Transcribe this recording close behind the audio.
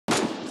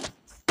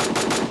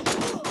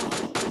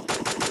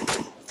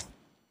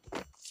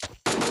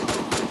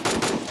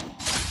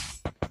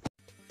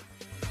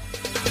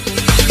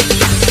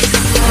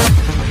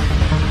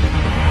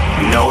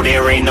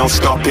ain't no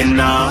stopping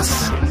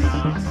us.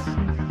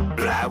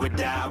 Fly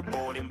without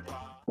boarding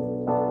pass.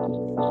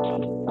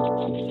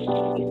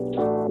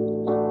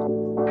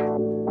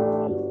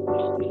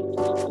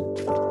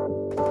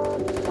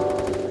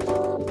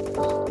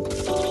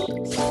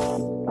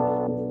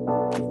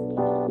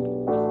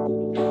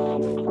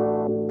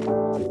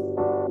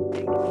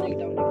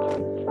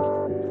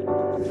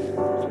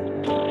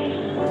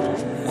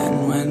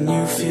 And when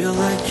you feel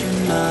like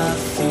you're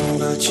nothing,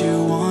 but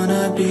you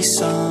wanna be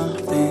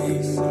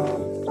something,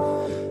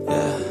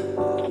 yeah.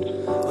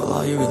 Well,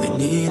 all you really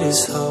need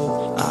is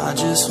hope. I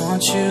just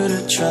want you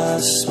to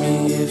trust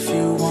me if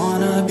you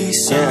wanna be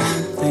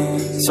something.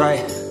 Yeah, that's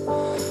right.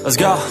 Let's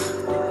go.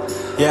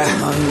 Yeah,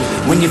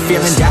 when you're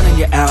feeling down and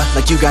you're out,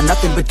 like you got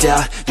nothing but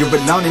doubt, you're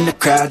alone in the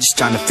crowd, just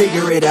trying to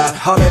figure it out.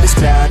 All of this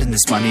cloud and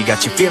this money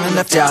got you feeling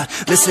left out.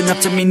 Listen up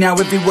to me now,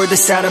 every word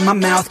that's out of my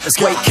mouth.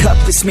 Wake up,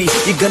 it's me,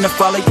 you're gonna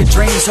follow your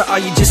dreams, or are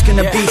you just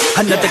gonna be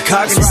another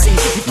cog in the scene?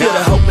 You feel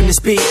the hope in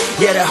this beat,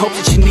 yeah, the hope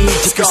that you need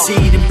to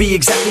proceed and be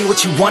exactly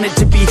what you want it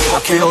to be.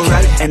 I feel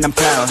right and I'm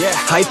proud,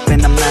 hype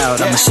and I'm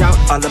loud, I'ma shout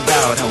all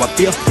about how I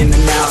feel in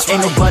the now. Ain't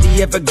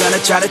nobody ever gonna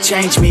try to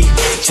change me,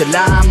 till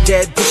I'm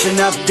dead pushing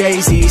up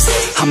daisies.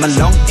 I'm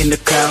alone in the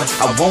crowd,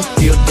 I won't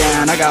feel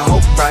down. I got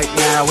hope right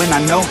now, and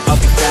I know I'll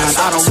be found.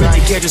 I don't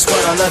really care just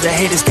what all other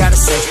haters gotta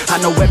say. I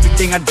know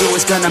everything I do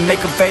is gonna make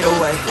them fade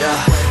away,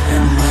 yeah.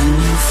 And when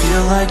you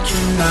feel like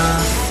you're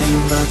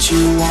nothing, but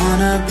you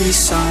wanna be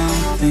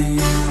something,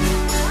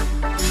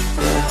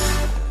 yeah.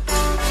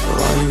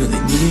 Well, all you really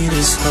need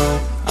is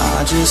hope.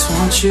 I just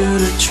want you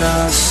to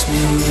trust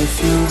me if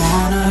you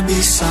wanna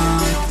be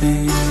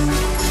something,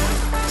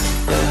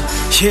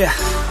 yeah.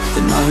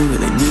 Then all you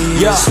really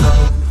need is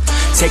hope.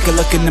 Take a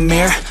look in the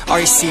mirror, are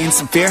you seeing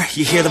some fear?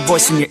 You hear the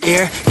voice in your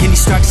ear, can you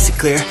start to see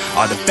clear?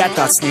 Are the bad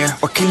thoughts near?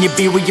 Or can you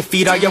be where your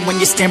feet are, yeah, when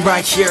you stand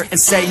right here and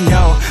say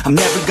no? I'm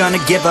never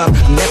gonna give up,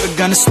 I'm never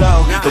gonna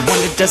slow. The one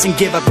that doesn't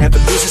give up, never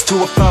loses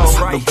to a foe.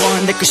 The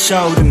one that could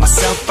show to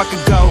myself I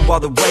could go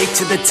all the way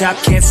to the top,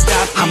 can't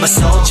stop me. I'm a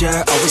soldier,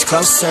 always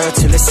closer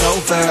till it's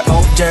over.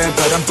 Older,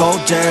 but I'm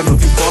bolder,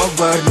 moving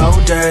forward,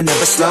 motor,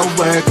 never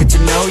slower. Good to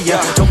know ya,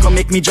 don't go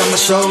make me drop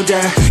my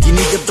shoulder. You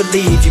need to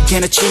believe you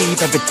can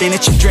achieve everything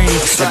that you dream.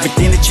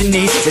 Everything that you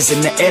need is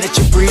in the air that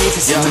you breathe.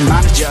 It's in the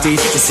mind that you feed,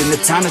 it's in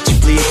the time that you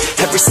bleed.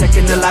 Every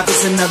second of life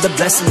is another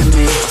blessing to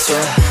me,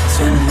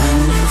 yeah. And when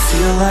you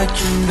feel like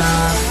you're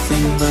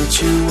nothing, but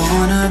you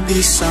wanna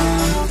be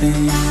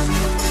something,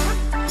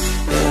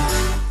 yeah.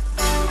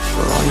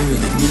 Well, all you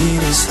really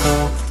need is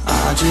hope.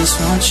 I just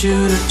want you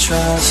to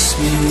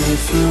trust me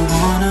if you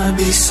wanna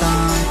be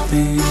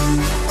something,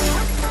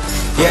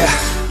 yeah.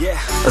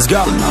 Let's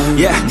go,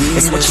 yeah.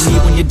 It's what you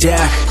need when you're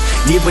down,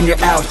 need when you're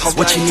out. It's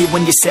what you need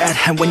when you're sad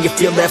and when you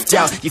feel left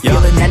out. You feel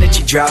an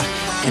energy drought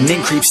and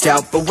then creeps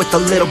out, but with a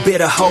little bit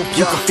of hope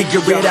you can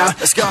figure it out.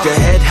 Keep your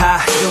head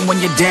high even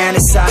when you're down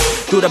inside.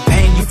 Through the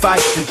pain you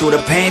fight and through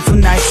the painful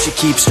nights you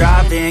keep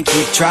striving,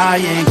 keep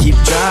trying, keep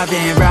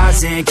driving,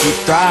 rising, keep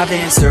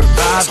thriving,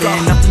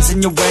 surviving. Nothing's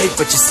in your way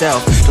but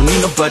yourself, don't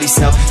need nobody's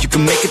help. You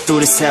can make it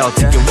through this hell,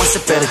 take it one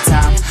step at a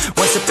time,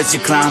 one step as you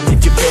climb.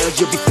 If you fail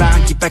you'll be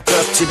fine, get back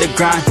up to the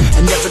grind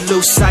and never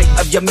lose sight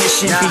of your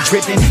mission. Be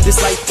driven,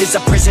 this life is a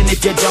prison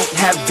if you don't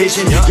have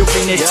vision. You're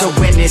in it to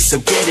win it, so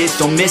get it,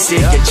 don't miss it.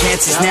 Your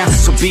chances now,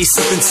 so be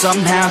something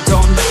somehow.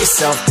 Don't let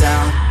yourself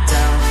down.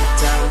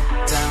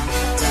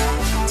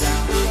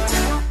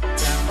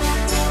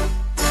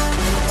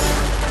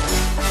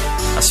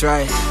 That's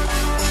right.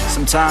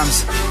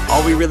 Sometimes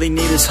all we really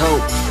need is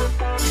hope.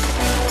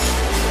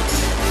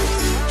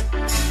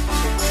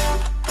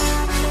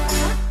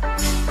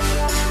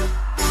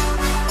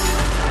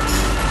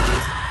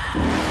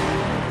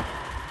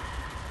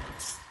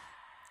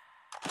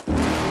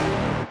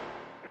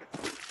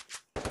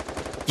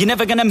 You're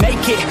never gonna make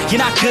it,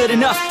 you're not good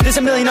enough. There's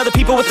a million other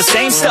people with the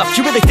same stuff.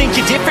 You really think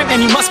you're different?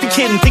 Man, you must be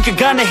kidding. Think you're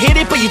gonna hit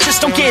it, but you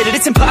just don't get it.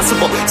 It's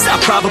impossible, it's not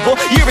probable,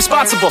 you're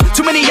irresponsible.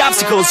 Too many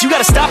obstacles, you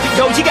gotta stop it,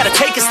 yo. You gotta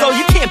take it slow,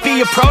 you can't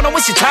be a pro. Don't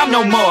waste your time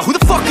no more. Who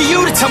the fuck are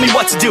you to tell me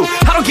what to do?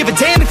 I don't give a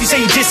damn if you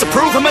say you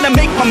disapprove. I'm gonna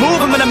make my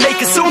move, I'm gonna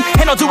make it soon.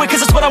 And I'll do it cause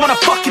it's what I wanna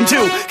fucking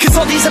do. Cause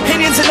all these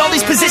opinions and all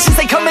these positions,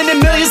 they come in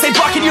millions, they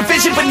blocking your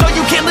vision. But no,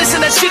 you can't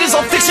listen, that shit is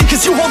all fiction.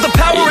 Cause you hold the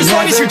power as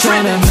long as you're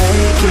driven.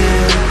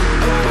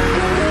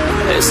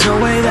 There's no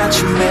way that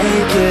you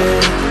make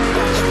it,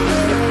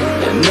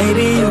 and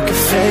maybe you can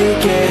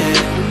fake it,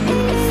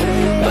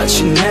 but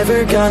you're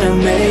never gonna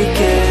make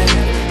it.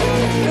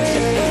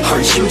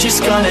 Are you just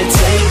gonna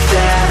take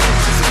that?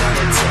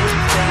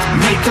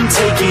 Make them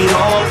take it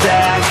all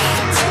back.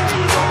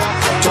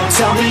 Don't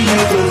tell me you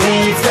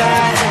believe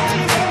that.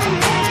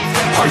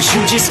 Are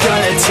you just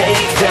gonna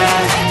take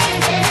that?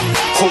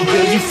 Or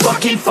will you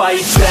fucking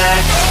fight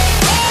back?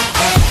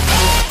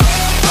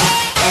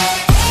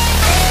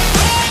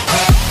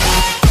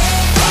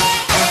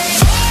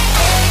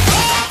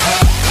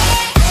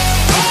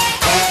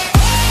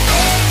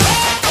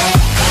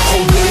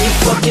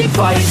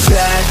 Fight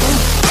back.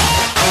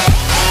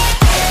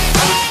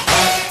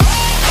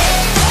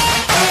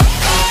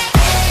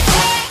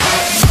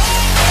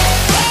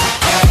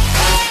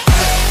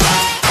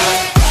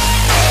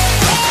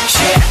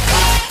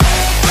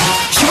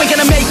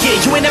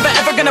 you ain't never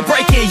ever gonna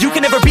break it. You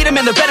can never beat them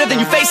and they're better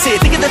than you face it.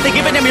 Thinking that they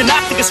give a damn, you're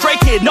not, think a stray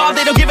kid. No,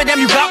 they don't give a damn,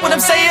 you got what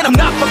I'm saying? I'm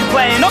not fucking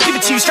playing, I'll give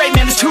it to you straight,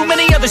 man. There's too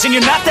many others and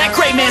you're not that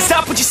great, man.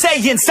 Stop what you're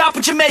saying, stop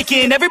what you're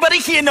making.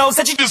 Everybody here knows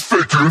that you just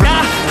faking.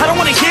 Nah, I don't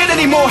wanna hear it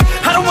anymore,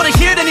 I don't wanna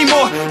hear it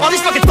anymore. All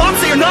these fucking thoughts,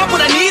 they are not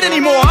what I need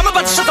anymore. I'm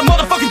about to shut the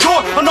motherfucking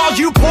door on all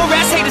you poor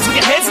ass haters with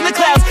your heads in the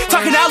clouds,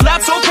 talking out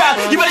loud so proud.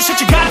 You better shut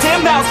your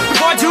goddamn mouth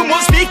before I do more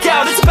speak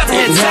out. It's about to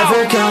head south.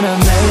 Never gonna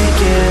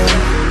make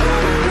it.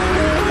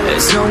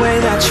 There's no way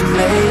that you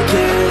make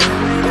it.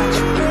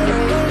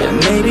 And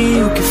maybe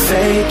you can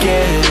fake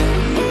it,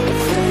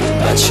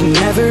 but you're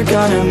never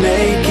gonna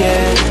make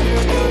it.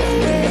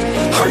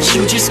 Aren't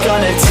you just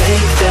gonna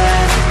take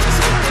that?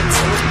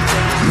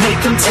 Make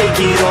them take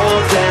it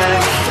all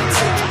back.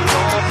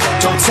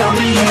 Don't tell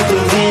me you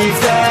believe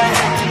that.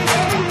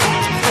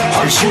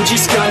 Aren't you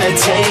just gonna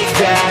take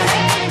that?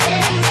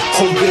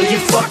 Or will you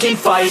fucking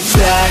fight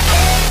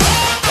back?